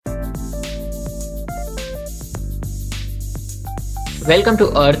Welcome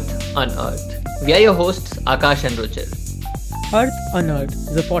to Earth Unearthed. We are your hosts, Akash and Ruchir. Earth Unearthed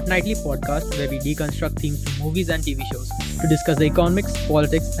is a fortnightly podcast where we deconstruct themes from movies and TV shows to discuss the economics,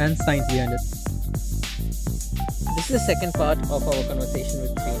 politics, and science behind it. This is the second part of our conversation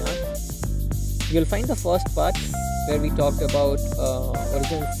with Srinath. You'll find the first part where we talked about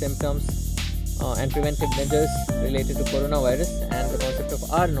origin symptoms and preventive measures related to coronavirus and the concept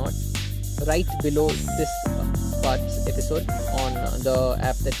of R naught right below this part's episode on the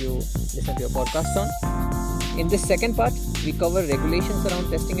app that you listen to your podcast on. In this second part, we cover regulations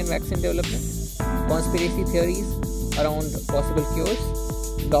around testing and vaccine development, conspiracy theories around possible cures,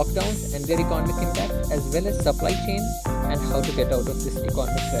 lockdowns and their economic impact, as well as supply chain and how to get out of this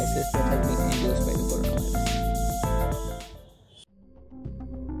economic crisis that has been induced by the coronavirus.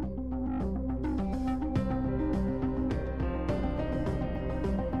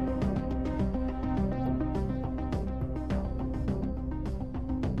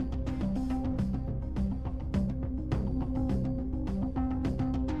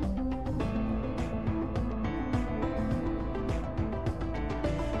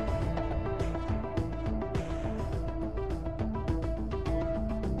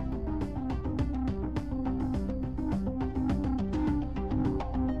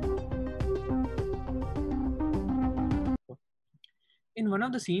 In one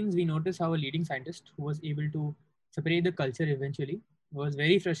of the scenes, we notice how a leading scientist who was able to separate the culture eventually was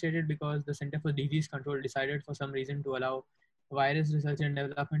very frustrated because the Center for Disease Control decided for some reason to allow virus research and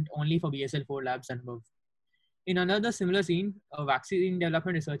development only for BSL-4 labs and above. In another similar scene, a vaccine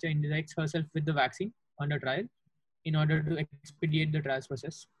development researcher injects herself with the vaccine under trial in order to expedite the trials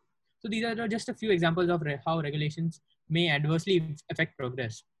process. So these are just a few examples of how regulations may adversely affect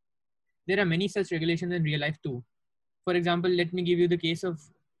progress. There are many such regulations in real life too. For example, let me give you the case of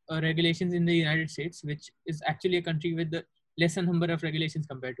regulations in the United States, which is actually a country with the lesser number of regulations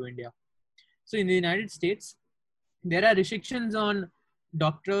compared to India. So in the United States, there are restrictions on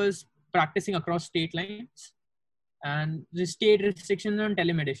doctors practicing across state lines and the state restrictions on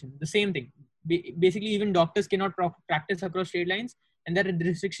telemedicine. The same thing. Basically, even doctors cannot practice across state lines, and there are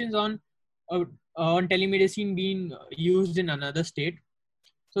restrictions on telemedicine being used in another state.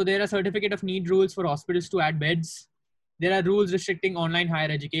 So there are certificate of need rules for hospitals to add beds. There are rules restricting online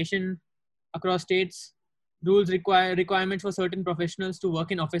higher education across states. Rules requirements for certain professionals to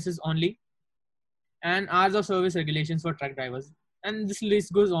work in offices only, and hours of service regulations for truck drivers. And this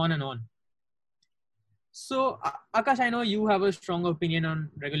list goes on and on. So, Akash, I know you have a strong opinion on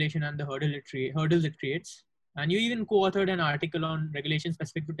regulation and the hurdles it creates. And you even co-authored an article on regulation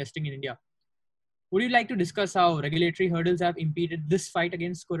specific to testing in India. Would you like to discuss how regulatory hurdles have impeded this fight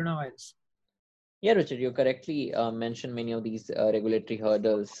against coronavirus? Yeah, Richard, you correctly mentioned many of these regulatory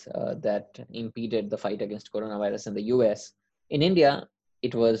hurdles that impeded the fight against coronavirus in the US. In India,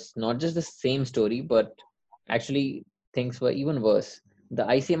 it was not just the same story, but actually things were even worse. The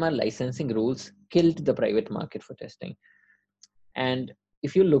ICMR licensing rules killed the private market for testing. And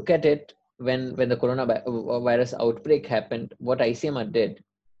if you look at it, when the coronavirus outbreak happened, what ICMR did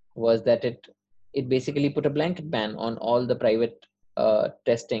was that it basically put a blanket ban on all the private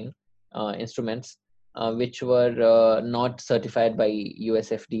testing instruments which were not certified by US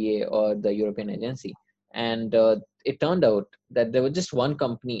FDA or the European agency. And it turned out that there was just one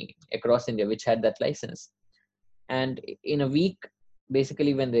company across India which had that license. And in a week,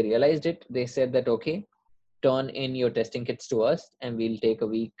 basically, when they realized it, they said that, okay, turn in your testing kits to us and we'll take a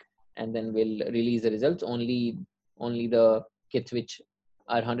week and then we'll release the results. Only the kits which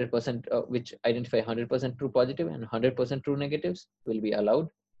are 100% which identify 100% true positive and 100% true negatives will be allowed.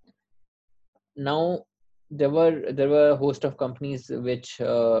 Now there were a host of companies which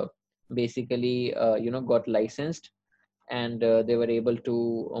basically got licensed, and they were able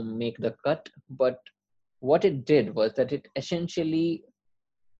to make the cut. But what it did was that it essentially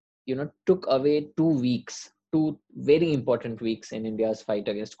took away 2 weeks, two very important weeks in India's fight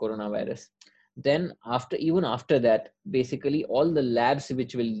against coronavirus. Then after that, basically all the labs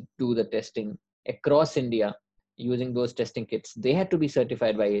which will do the testing across India using those testing kits, they had to be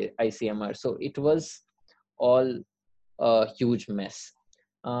certified by ICMR. So it was all a huge mess.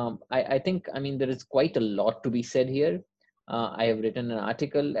 I think, I mean, there is quite a lot to be said here. I have written an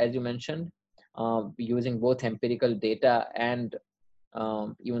article, as you mentioned, using both empirical data and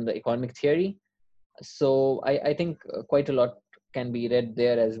even the economic theory. So I think quite a lot can be read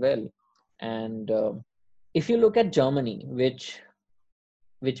there as well. And if you look at Germany, which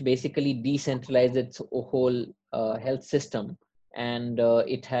basically decentralized its whole health system, and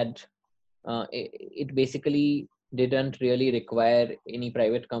it basically didn't really require any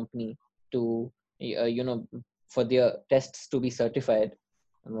private company to for their tests to be certified,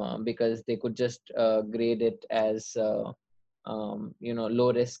 because they could just grade it as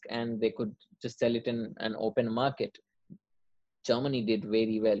low risk, and they could just sell it in an open market. Germany did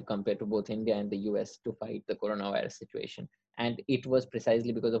very well compared to both India and the US to fight the coronavirus situation. And it was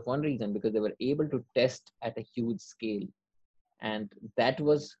precisely because of one reason, because they were able to test at a huge scale. And that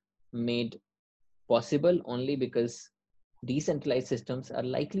was made possible only because decentralized systems are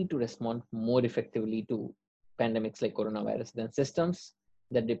likely to respond more effectively to pandemics like coronavirus than systems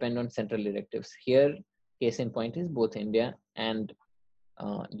that depend on central directives. Here, case in point is both India and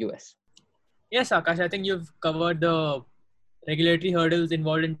US. Yes, Akash, I think you've covered the regulatory hurdles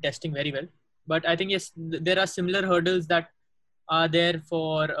involved in testing very well. But I think, yes, there are similar hurdles that are there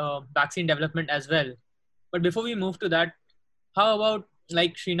for vaccine development as well. But before we move to that, how about,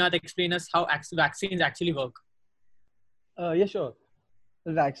 like, Srinath explain us how vaccines actually work? Yeah, sure.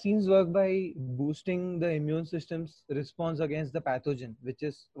 The vaccines work by boosting the immune system's response against the pathogen, which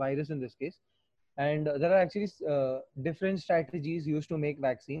is virus in this case. And there are actually different strategies used to make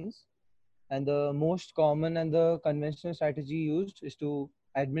vaccines. And the most common and the conventional strategy used is to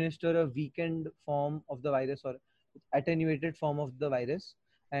administer a weakened form of the virus or attenuated form of the virus.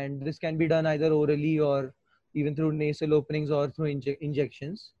 And this can be done either orally or even through nasal openings or through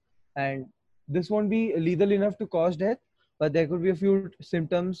injections. And this won't be lethal enough to cause death, but there could be a few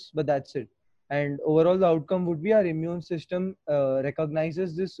symptoms, but that's it. And overall, the outcome would be our immune system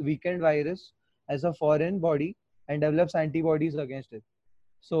recognizes this weakened virus as a foreign body and develops antibodies against it.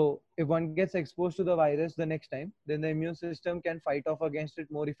 So if one gets exposed to the virus the next time, then the immune system can fight off against it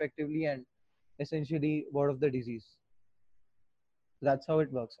more effectively and essentially ward off the disease. That's how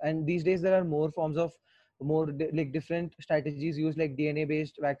it works. And these days there are more forms of like different strategies used, like DNA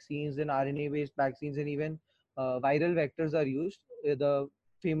based vaccines and RNA based vaccines, and even viral vectors are used. The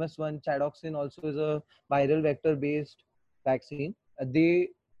famous one, Chadoxin, also is a viral vector based vaccine. They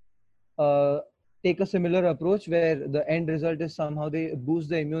uh, take a similar approach where the end result is somehow they boost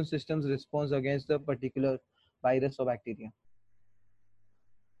the immune system's response against the particular virus or bacteria.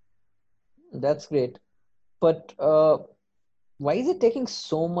 That's great. But why is it taking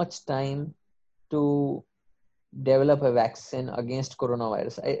so much time to develop a vaccine against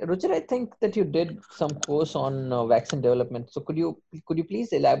coronavirus? Ruchir, I think that you did some course on vaccine development. So could you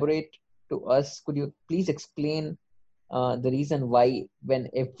please elaborate to us? Could you please explain the reason why, when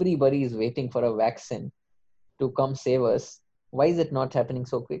everybody is waiting for a vaccine to come save us, why is it not happening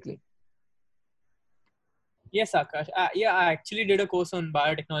so quickly? Yes, Akash. Yeah, I actually did a course on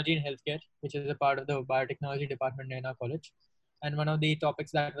biotechnology in healthcare, which is a part of the biotechnology department in our college. And one of the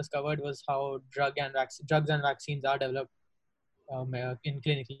topics that was covered was how drugs and vaccines are developed in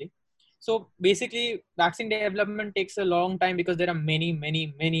clinically. So basically, vaccine development takes a long time because there are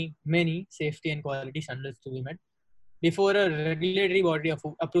many safety and quality standards to be met before a regulatory body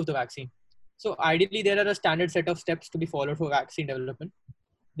approves the vaccine. So ideally, there are a standard set of steps to be followed for vaccine development.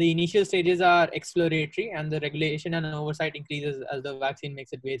 The initial stages are exploratory, and the regulation and oversight increases as the vaccine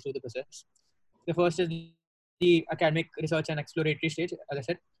makes its way through the process. The first is the academic research and exploratory stage, as I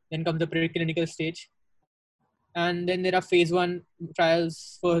said. Then comes the preclinical stage, and then there are phase 1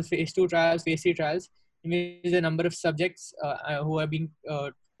 trials, for phase 2 trials, phase 3 trials, in which the number of subjects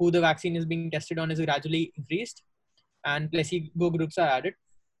who the vaccine is being tested on is gradually increased, and placebo groups are added.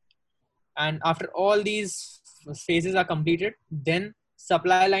 And after all these phases are completed, then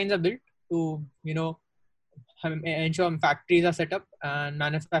supply lines are built to ensure factories are set up and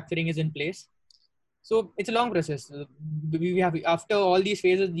manufacturing is in place. So it's a long process. We have, after all these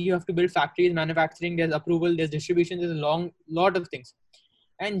phases, you have to build factories, manufacturing, there's approval, there's distribution, there's a lot of things.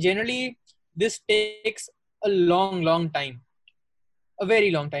 And generally, this takes a long time, a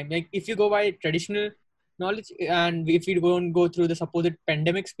very long time. Like if you go by traditional knowledge, and if you go through the supposed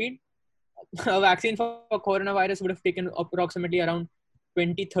pandemic speed, a vaccine for coronavirus would have taken approximately around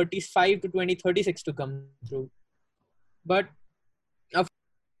 2035 to 2036 to come through. But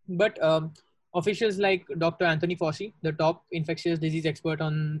officials like Dr. Anthony Fauci, the top infectious disease expert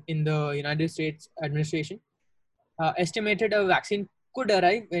in the United States administration, estimated a vaccine could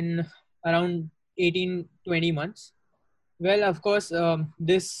arrive in around 18-20 months. Well, of course,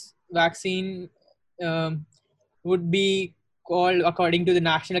 this vaccine would be called, according to the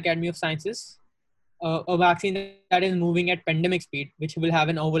National Academy of Sciences, a vaccine that is moving at pandemic speed, which will have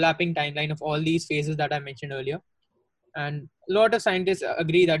an overlapping timeline of all these phases that I mentioned earlier. And a lot of scientists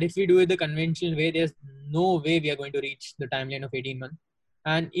agree that if we do it the conventional way, there's no way we are going to reach the timeline of 18 months.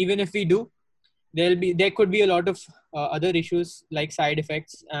 And even if we do, there could be a lot of other issues like side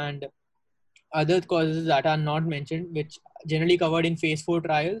effects and other causes that are not mentioned, which generally covered in phase 4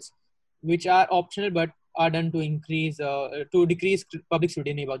 trials, which are optional, but are done to decrease public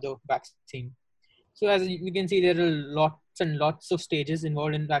scrutiny about the vaccine. So as you can see, there are lots and lots of stages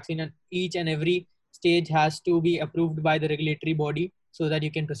involved in vaccine, and each and every stage has to be approved by the regulatory body so that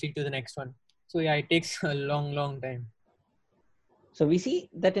you can proceed to the next one. So yeah, it takes a long, long time. So we see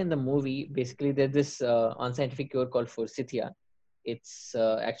that in the movie, basically there's this unscientific cure called forsythia. It's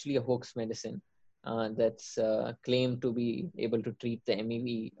actually a hoax medicine that's claimed to be able to treat the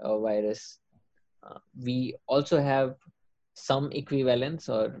MEV virus. We also have some equivalence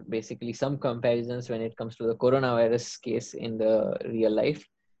or basically some comparisons when it comes to the coronavirus case in the real life.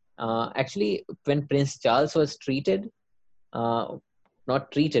 Actually, when Prince Charles was treated, uh,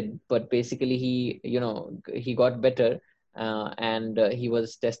 not treated, but basically he got better, and he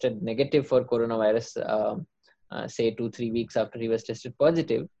was tested negative for coronavirus, say 2-3 weeks after he was tested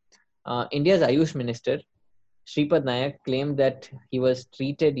positive. India's Ayush Minister Shripad Nayak claimed that he was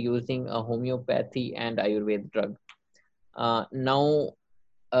treated using a homeopathy and Ayurveda drug. Now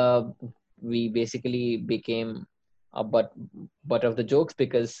uh, we basically became a butt of the jokes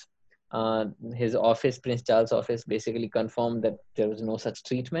because his office, Prince Charles' office, basically confirmed that there was no such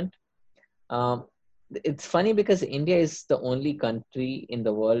treatment. Um, it's funny because India is the only country in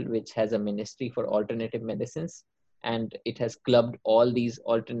the world which has a ministry for alternative medicines, and it has clubbed all these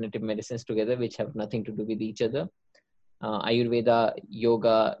alternative medicines together, which have nothing to do with each other. Ayurveda,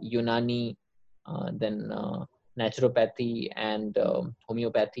 yoga, Unani, then naturopathy and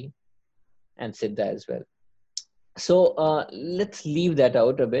homeopathy and Siddha as well. So let's leave that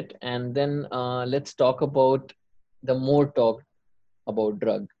out a bit, and then let's talk about the more talked about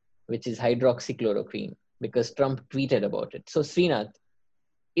drug, which is hydroxychloroquine, because Trump tweeted about it. So Srinath,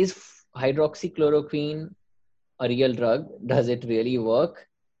 is hydroxychloroquine a real drug? Does it really work?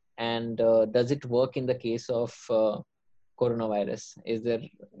 And does it work in the case of coronavirus? Is there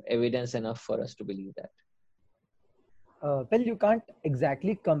evidence enough for us to believe that? Well, you can't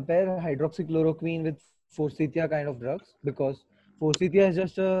exactly compare hydroxychloroquine with forsythia kind of drugs because forsythia is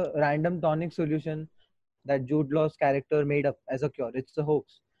just a random tonic solution that Jude Law's character made up as a cure. It's a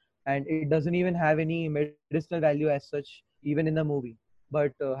hoax, and it doesn't even have any medicinal value as such, even in the movie.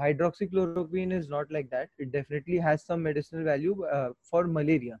 But hydroxychloroquine is not like that. It definitely has some medicinal value for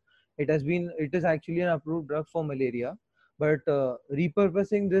malaria. It is actually an approved drug for malaria, but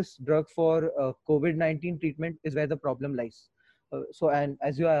repurposing this drug for COVID-19 treatment is where the problem lies. And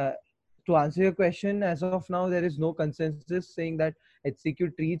as you to answer your question, as of now, there is no consensus saying that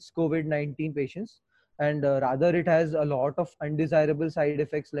HCQ treats COVID-19 patients, and rather it has a lot of undesirable side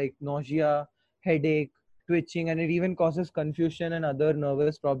effects like nausea, headache, twitching, and it even causes confusion and other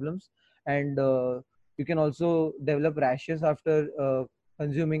nervous problems. And you can also develop rashes after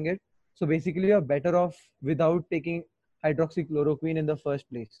consuming it. So basically, you're better off without taking hydroxychloroquine in the first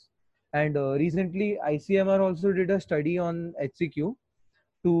place. And recently, ICMR also did a study on HCQ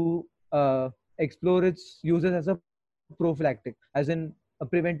to explore its uses as a prophylactic, as in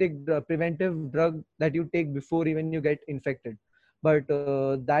preventive drug that you take before even you get infected. But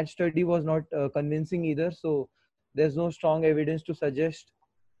that study was not convincing either. So there's no strong evidence to suggest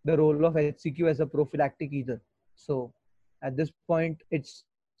the role of HCQ as a prophylactic either. So at this point, it's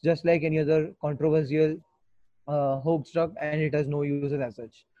just like any other controversial hoax drug, and it has no uses as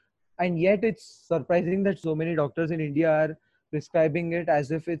such. And yet it's surprising that so many doctors in India are prescribing it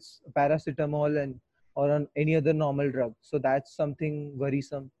as if it's paracetamol and or on any other normal drug. So that's something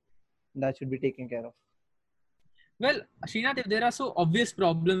worrisome that should be taken care of. Well, Srinath, if there are so obvious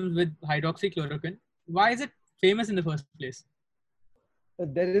problems with hydroxychloroquine, why is it famous in the first place?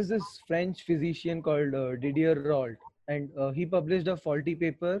 There is this French physician called Didier Raoult, and he published a faulty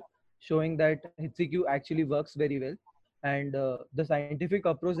paper showing that HCQ actually works very well. And the scientific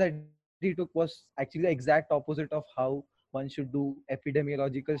approach that he took was actually the exact opposite of how one should do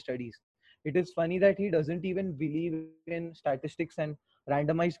epidemiological studies. It is funny that he doesn't even believe in statistics and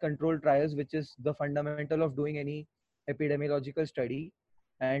randomized control trials, which is the fundamental of doing any epidemiological study.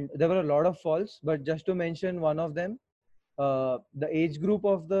 And there were a lot of faults, but just to mention one of them, the age group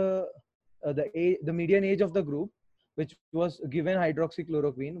of the median age of the group which was given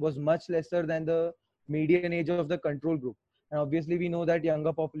hydroxychloroquine was much lesser than the median age of the control group. And obviously we know that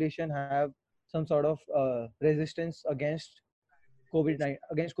younger population have some sort of resistance against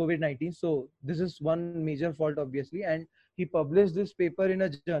COVID-19. So this is one major fault obviously, and he published this paper in a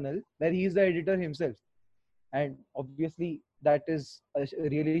journal where he is the editor himself. And obviously that is a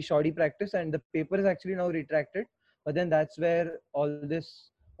really shoddy practice, and the paper is actually now retracted. But then that's where all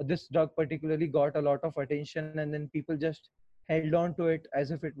this drug particularly got a lot of attention, and then people just held on to it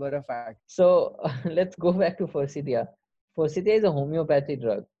as if it were a fact. So let's go back to Forsythia. Forsythia is a homeopathy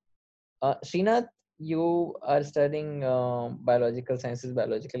drug. Srinath, you are studying biological sciences,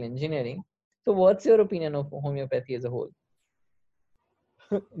 biological engineering. So, what's your opinion of homeopathy as a whole?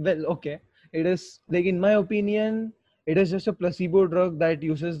 Well, okay. It is like, in my opinion, it is just a placebo drug that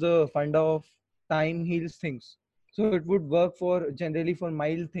uses the funda of time heals things. So it would work for generally for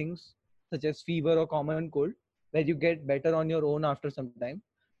mild things such as fever or common cold, where you get better on your own after some time.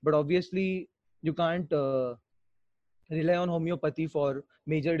 But obviously, you can't rely on homeopathy for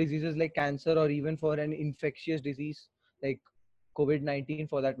major diseases like cancer, or even for an infectious disease like COVID-19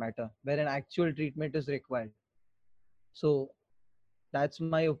 for that matter, where an actual treatment is required. So that's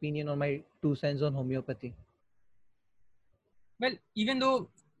my opinion or my 2 cents on homeopathy. Well, even though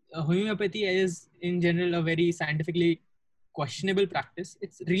homeopathy is in general a very scientifically questionable practice,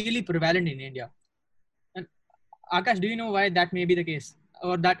 it's really prevalent in India. And Akash, do you know why that may be the case,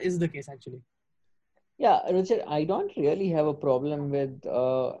 or that is the case actually? Yeah, Richard, I don't really have a problem with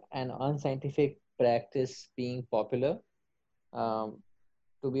an unscientific practice being popular. Um,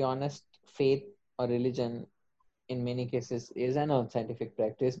 to be honest, faith or religion in many cases is an unscientific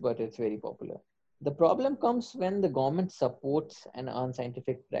practice, but it's very popular. The problem comes when the government supports an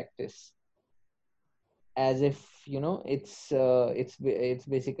unscientific practice as if it's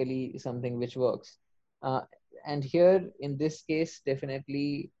basically something which works. Uh, and here in this case,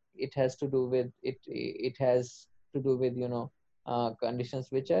 definitely it has to do with it has to do with conditions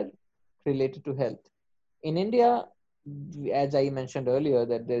which are related to health. In India, as I mentioned earlier,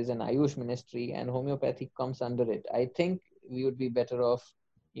 that there is an Ayush ministry and homeopathy comes under it. I think we would be better off,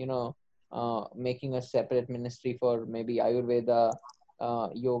 making a separate ministry for maybe Ayurveda,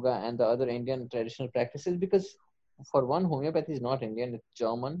 yoga, and the other Indian traditional practices. Because, for one, homeopathy is not Indian; it's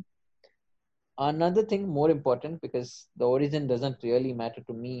German. Another thing, more important, because the origin doesn't really matter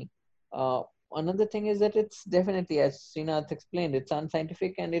to me. Uh, Another thing is that it's definitely, as Srinath explained, it's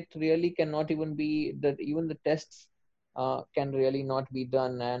unscientific, and it really cannot even be that even the tests can really not be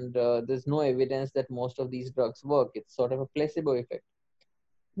done, and there's no evidence that most of these drugs work. It's sort of a placebo effect.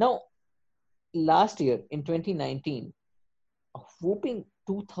 Now, last year in 2019, a whooping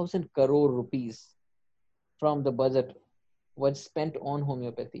 2,000 crore rupees from the budget was spent on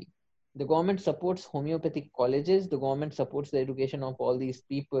homeopathy. The government supports homeopathic colleges. The government supports the education of all these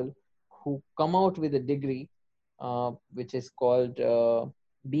people who come out with a degree, which is called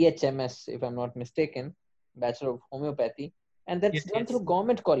BHMS, if I'm not mistaken, Bachelor of Homeopathy, and that's Yes, done yes. through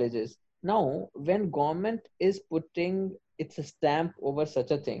government colleges. Now, when government is putting its stamp over such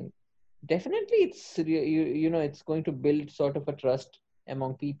a thing, definitely it's going to build sort of a trust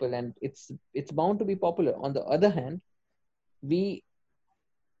among people, and it's bound to be popular. On the other hand, we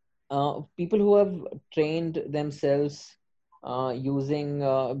people who have trained themselves using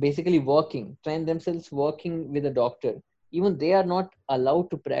basically train themselves working with a doctor, even they are not allowed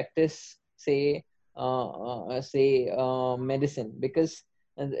to practice, medicine, because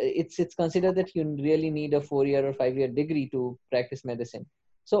it's considered that you really need a 4 year or 5 year degree to practice medicine.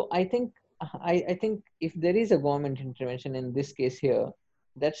 So I think if there is a government intervention in this case here,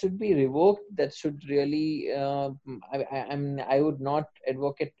 that should be revoked. That should really I would not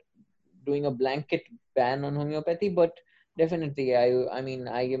advocate doing a blanket ban on homeopathy, but definitely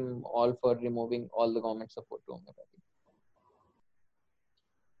I am all for removing all the government support to homeopathy.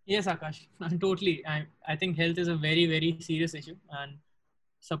 Yes, Akash, totally. I think health is a very, very serious issue, and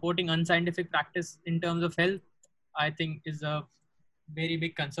supporting unscientific practice in terms of health, I think, is a very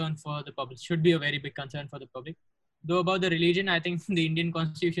big concern for the public. Should be a very big concern for the public. Though about the religion, I think the Indian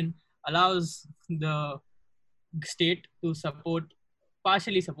Constitution allows the state to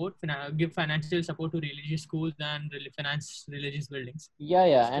partially support, give financial support to religious schools and finance religious buildings.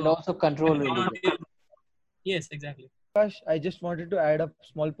 Yeah, and So, also control it may not religion. be, yes, exactly. Prakash, I just wanted to add a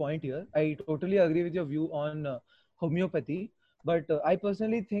small point here. I totally agree with your view on homeopathy, but I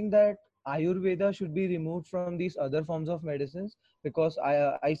personally think that Ayurveda should be removed from these other forms of medicines, because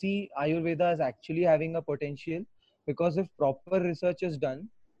I see Ayurveda as actually having a potential, because if proper research is done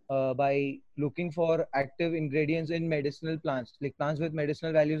by looking for active ingredients in medicinal plants, like plants with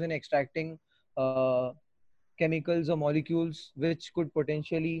medicinal values, and extracting uh, chemicals or molecules which could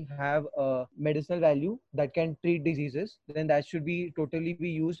potentially have a medicinal value that can treat diseases, then that should be totally be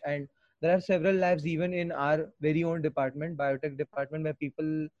used. And there are several labs even in our very own department, biotech department, where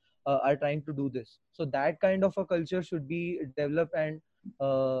people are trying to do this. So that kind of a culture should be developed, and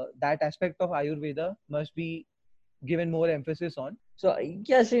that aspect of Ayurveda must be given more emphasis on. So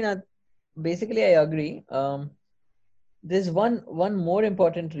yeah, Srinath, basically I agree. There's one more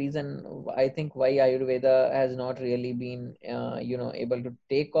important reason I think why Ayurveda has not really been able to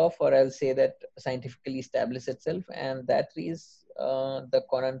take off, or I'll say that scientifically establish itself, and that is the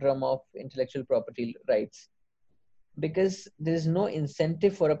conundrum of intellectual property rights, because there is no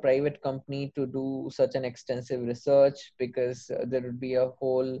incentive for a private company to do such an extensive research, because there would be a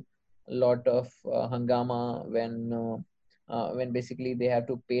whole lot of hangama when basically they have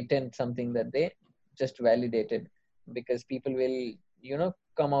to patent something that they just validated, because people will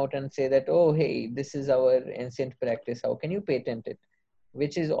come out and say that, oh hey, this is our ancient practice, how can you patent it,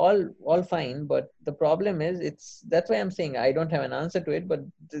 which is all fine, but the problem is, that's why I'm saying I don't have an answer to it, but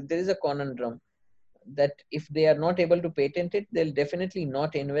there is a conundrum that if they are not able to patent it, they'll definitely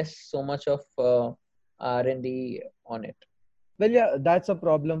not invest so much of R&D on it. Well, yeah, that's a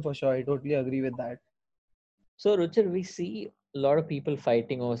problem for sure. I totally agree with that. So, Ruchir, we see a lot of people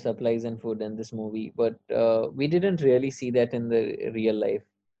fighting over supplies and food in this movie, but we didn't really see that in the real life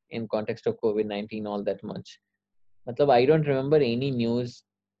in context of COVID-19 all that much. Matlab, I don't remember any news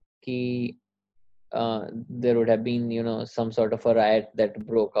ki there would have been, some sort of a riot that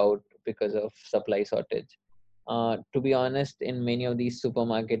broke out because of supply shortage. To be honest, in many of these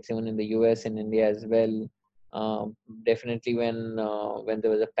supermarkets, even in the US and India as well, definitely when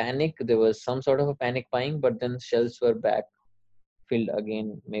there was a panic, there was some sort of a panic buying, but then shelves were back filled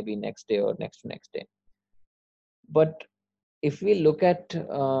again, maybe next day or next day. But if we look at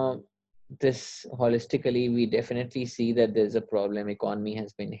this holistically, we definitely see that there's a problem. Economy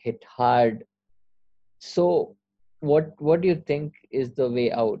has been hit hard. So, what do you think is the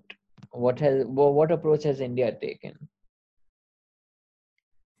way out? What approach has India taken?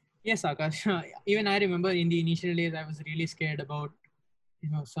 Yes, Akash. Even I remember in the initial days, I was really scared about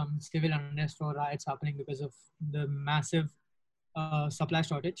some civil unrest or riots happening because of the massive supply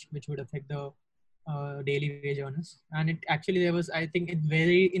shortage, which would affect the daily wage earners. And it actually, there was, I think, in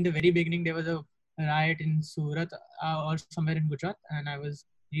the very beginning, there was a riot in Surat or somewhere in Gujarat, and I was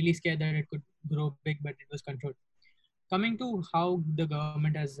really scared that it could grow big, but it was controlled. Coming to how the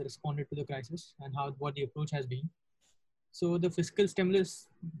government has responded to the crisis and what the approach has been. So the fiscal stimulus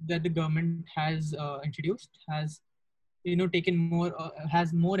that the government has introduced has taken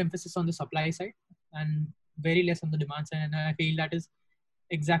has more emphasis on the supply side and very less on the demand side, and I feel that is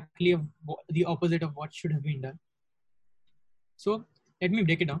exactly the opposite of what should have been done. So let me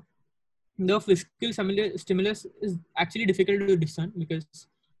break it down. The fiscal stimulus is actually difficult to discern because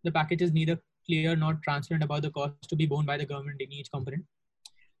the package is neither clear nor transparent about the cost to be borne by the government in each component.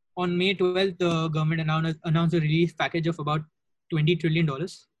 On May 12th, the government announced a relief package of about $20 trillion,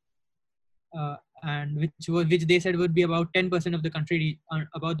 and which they said would be about 10% of the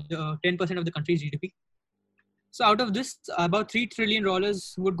about 10% of the country's GDP. So out of this, about $3 trillion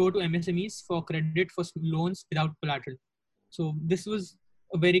would go to MSMEs for credit for loans without collateral. So this was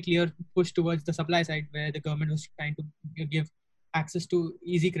a very clear push towards the supply side, where the government was trying to give access to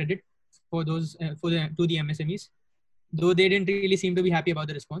easy credit for those to the MSMEs, though they didn't really seem to be happy about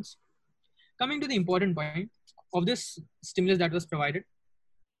the response. Coming to the important point of this stimulus that was provided.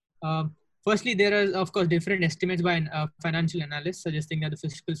 Firstly, there are, of course, different estimates by financial analysts suggesting that the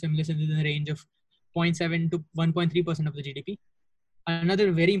fiscal stimulus is in the range of 0.7 to 1.3% of the GDP.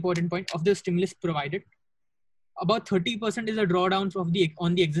 Another very important point of the stimulus provided, about 30% is a drawdown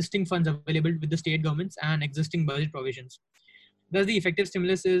on the existing funds available with the state governments and existing budget provisions. Thus, the effective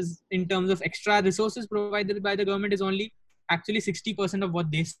stimulus is, in terms of extra resources provided by the government, is only actually 60% of what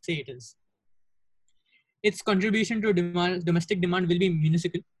they say it is. Its contribution to domestic demand will be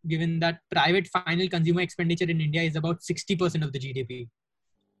minuscule, given that private final consumer expenditure in India is about 60% of the GDP.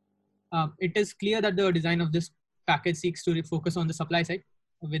 It is clear that the design of this package seeks to focus on the supply side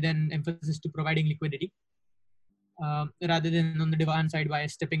with an emphasis to providing liquidity rather than on the demand side by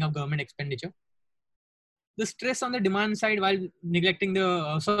stepping up government expenditure. The stress on the demand side while neglecting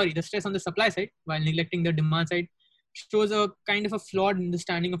the stress on the supply side while neglecting the demand side shows a kind of a flawed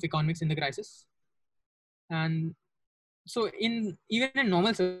understanding of economics in the crisis. And so even in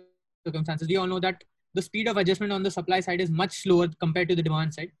normal circumstances, we all know that the speed of adjustment on the supply side is much slower compared to the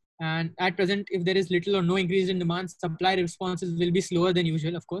demand side. And at present, if there is little or no increase in demand, supply responses will be slower than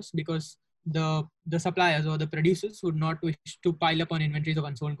usual, of course, because the suppliers or the producers would not wish to pile up on inventories of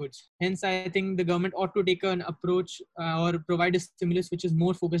unsold goods. Hence, I think the government ought to take an approach or provide a stimulus which is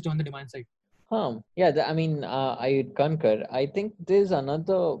more focused on the demand side. Yeah, I mean, I concur. I think there's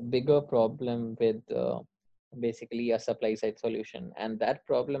another bigger problem with basically a supply side solution, and that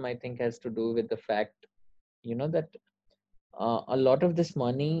problem I think has to do with the fact, that a lot of this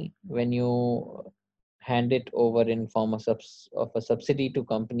money, when you hand it over in form of a subsidy to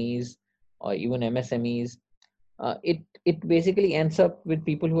companies or even MSMEs, it basically ends up with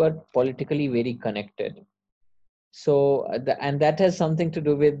people who are politically very connected. So and that has something to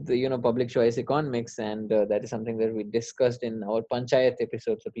do with public choice economics, and that is something that we discussed in our panchayat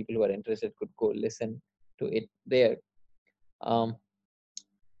episode. So people who are interested could go listen to it there. um,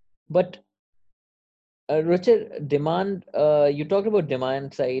 but Richard, demand, you talked about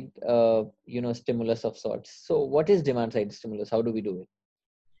demand side stimulus of sorts. So what is demand side stimulus? How do we do it?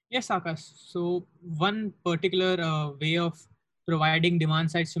 Yes, Akash. So one particular way of providing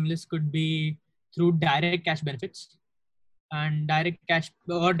demand side stimulus could be through direct cash benefits and direct cash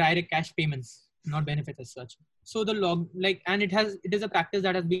payments, not benefits as such. So the and it is a practice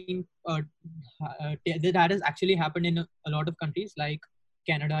that has been that has actually happened in a lot of countries like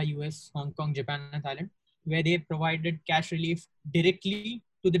Canada, US, Hong Kong, Japan, and Thailand, where they provided cash relief directly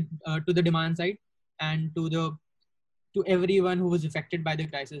to the demand side and to everyone who was affected by the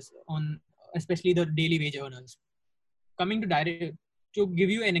crisis, on especially the daily wage earners. Coming to direct, to give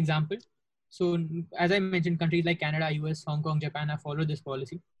you an example, so as I mentioned, countries like Canada, US, Hong Kong, Japan have followed this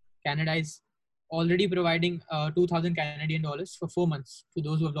policy. Canada is already providing 2,000 Canadian dollars for 4 months to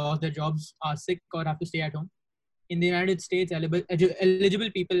those who have lost their jobs, are sick, or have to stay at home. In the United States,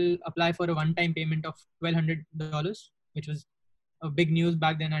 eligible people apply for a one-time payment of $1,200, which was a big news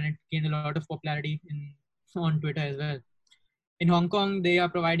back then, and it gained a lot of popularity on Twitter as well. In Hong Kong, they are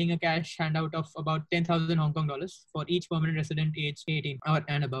providing a cash handout of about 10,000 Hong Kong dollars for each permanent resident aged 18 or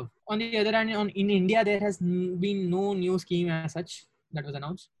and above. On the other hand, in India, there has been no new scheme as such that was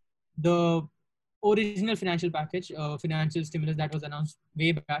announced. The original financial package, financial stimulus that was announced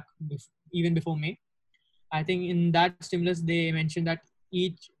way back, even before May, I think in that stimulus, they mentioned that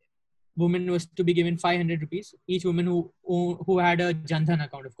each woman was to be given 500 rupees, each woman who had a Jan Dhan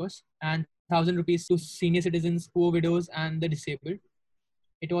account, of course, and 1,000 rupees to senior citizens, poor widows, and the disabled.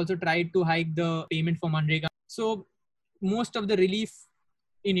 It also tried to hike the payment for Manrega. So most of the relief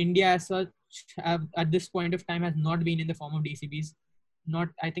in India as such at this point of time has not been in the form of DCBs.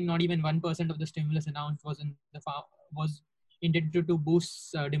 I think not even 1% of the stimulus announced was intended to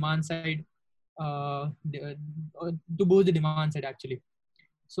boost demand side, to boost the demand side actually.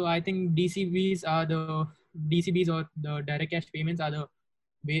 So I think DCBs or the direct cash payments are the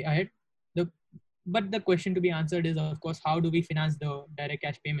way ahead. But the question to be answered is, of course, how do we finance the direct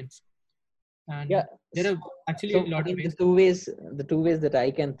cash payments? And Yeah. there are actually So a lot I of mean, ways. the two ways that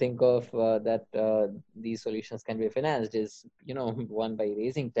I can think of that these solutions can be financed is, one by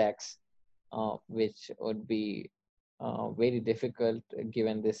raising tax, which would be very difficult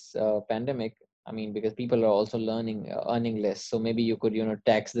given this pandemic. I mean, because people are also earning less. So maybe you could,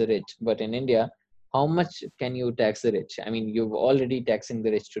 tax the rich. But in India, how much can you tax the rich? I mean, you've already taxing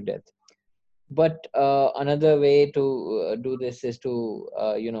the rich to death. But another way to do this is to,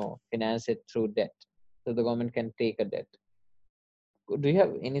 finance it through debt. So the government can take a debt. Do you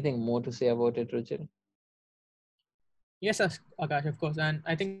have anything more to say about it, Richard? Yes, Akash, of course. And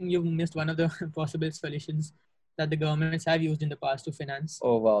I think you've missed one of the possible solutions that the governments have used in the past to finance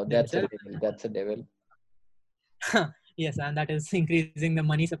Oh wow, that's a themselves. devil. That's a devil. Yes, and that is increasing the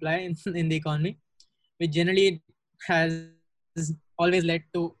money supply in the economy, which generally has always led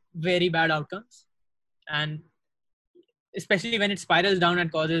to very bad outcomes. And especially when it spirals down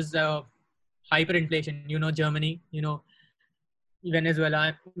and causes hyperinflation, Germany,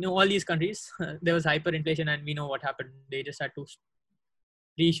 Venezuela, all these countries, there was hyperinflation, and we know what happened. They just had to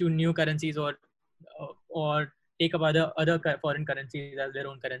reissue new currencies or take up other foreign currencies as their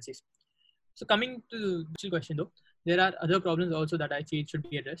own currencies. So coming to the actual question though, there are other problems also that I feel should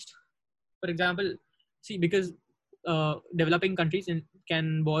be addressed. For example, see, because developing countries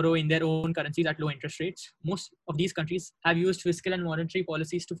can borrow in their own currencies at low interest rates. Most of these countries have used fiscal and monetary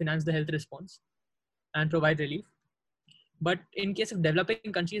policies to finance the health response and provide relief. But in case of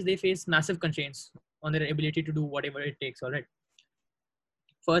developing countries, they face massive constraints on their ability to do whatever it takes. All right.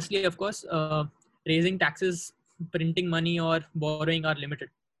 Firstly, of course, raising taxes, printing money, or borrowing are limited.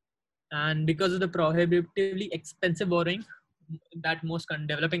 And because of the prohibitively expensive borrowing that most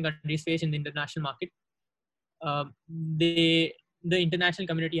developing countries face in the international market, uh, they the international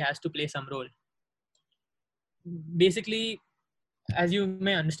community has to play some role. Basically, as you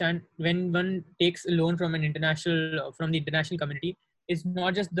may understand, when one takes a loan from the international community, it's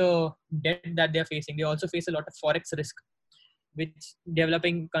not just the debt that they're facing. They also face a lot of forex risk, which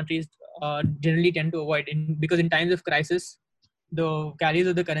developing countries generally tend to avoid. Because in times of crisis, the values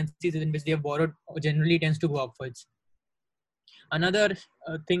of the currencies in which they have borrowed generally tends to go upwards. Another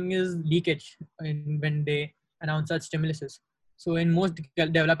thing is leakage when they announce such stimuluses. So in most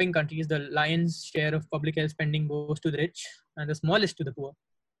developing countries, the lion's share of public health spending goes to the rich and the smallest to the poor.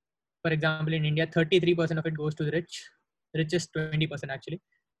 For example, in India, 33% of it goes to the richest 20% actually,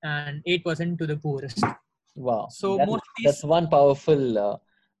 and 8% to the poorest. Wow, So most of that's these, one powerful,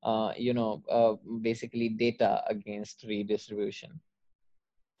 basically data against redistribution.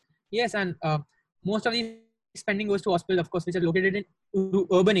 yes, and most of these spending goes to hospitals, of course, which are located in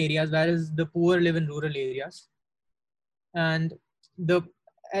urban areas, whereas the poor live in rural areas. And the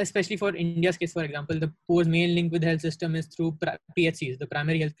especially for India's case, for example, the poor's main link with the health system is through PHCs, the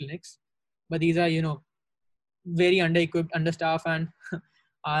primary health clinics. But these are, very under-equipped, understaffed, and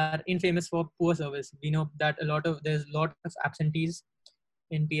are infamous for poor service. We know that there's a lot of absentees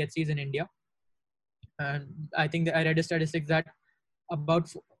in PHCs in India, and I think that I read a statistics that about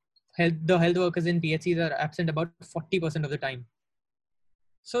the health workers in PHCs are absent about 40% of the time.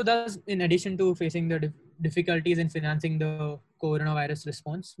 So thus, in addition to facing the difficulties in financing the coronavirus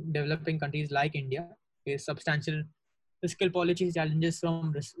response, developing countries like India face substantial fiscal policy challenges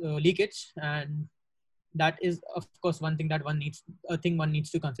from leakage, and that is, of course, one thing that one needs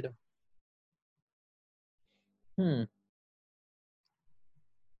to consider. Hmm.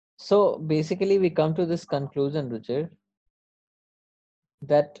 So basically, we come to this conclusion, Ruchir,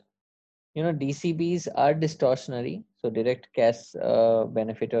 that DCBs are distortionary. So direct cash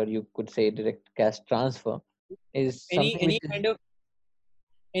benefit, or you could say direct cash transfer, is Any something which any is, kind of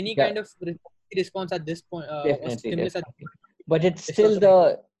any yeah, kind of response at this point, or definitely, stimulus at this definitely. point, But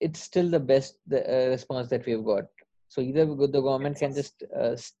distortionary. it's still the best response that we've got. So either the government can Yes.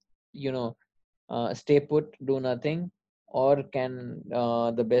 just you know stay put, do nothing, or can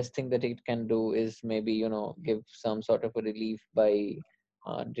the best thing that it can do is maybe give some sort of a relief by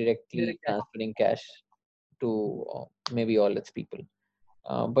directly Direct cash. transferring cash to maybe all its people.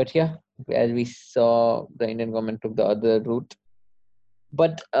 But yeah, as we saw, the Indian government took the other route.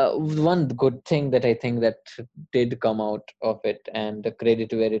 But one good thing that I think that did come out of it, and the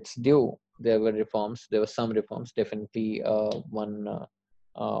credit where it's due, there were reforms. There were some reforms. Definitely, one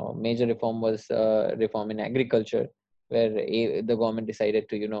major reform was reform in agriculture, where the government decided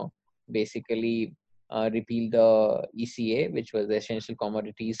to, basically repeal the ECA, which was the Essential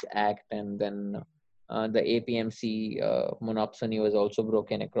Commodities Act, and then the APMC monopsony was also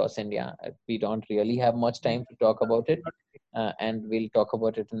broken across India. We don't really have much time to talk about it, and we'll talk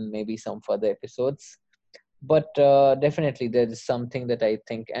about it in maybe some further episodes. But definitely, there is something that I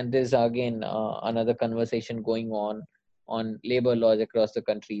think, and there's again another conversation going on labor laws across the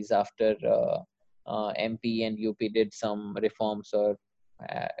countries after MP and UP did some reforms, or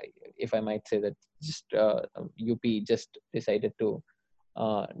uh, if I might say that, just UP just decided to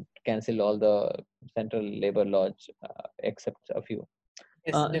uh, cancel all the central labor laws except a few.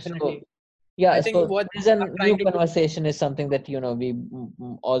 Yes, So definitely. yeah, I think so what there's a I'm new trying to do. conversation is something that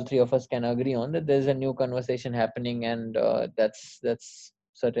all three of us can agree on, that there's a new conversation happening, and that's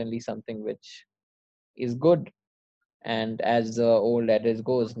certainly something which is good. And as the old adage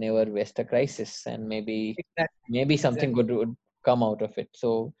goes, never waste a crisis, and Exactly. maybe something Exactly. good would come out of it.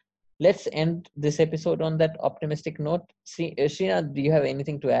 So let's end this episode on that optimistic note. See, Srinath, do you have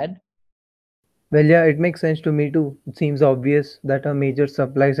anything to add? Well, yeah, it makes sense to me too. It seems obvious that a major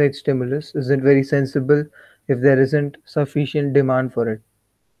supply side stimulus isn't very sensible if there isn't sufficient demand for it.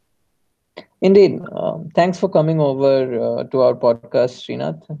 Indeed. Thanks for coming over to our podcast,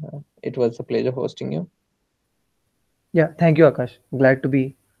 Srinath. It was a pleasure hosting you. Yeah, thank you, Akash. Glad to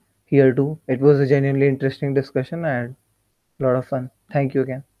be here too. It was a genuinely interesting discussion and a lot of fun. Thank you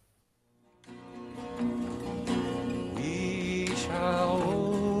again.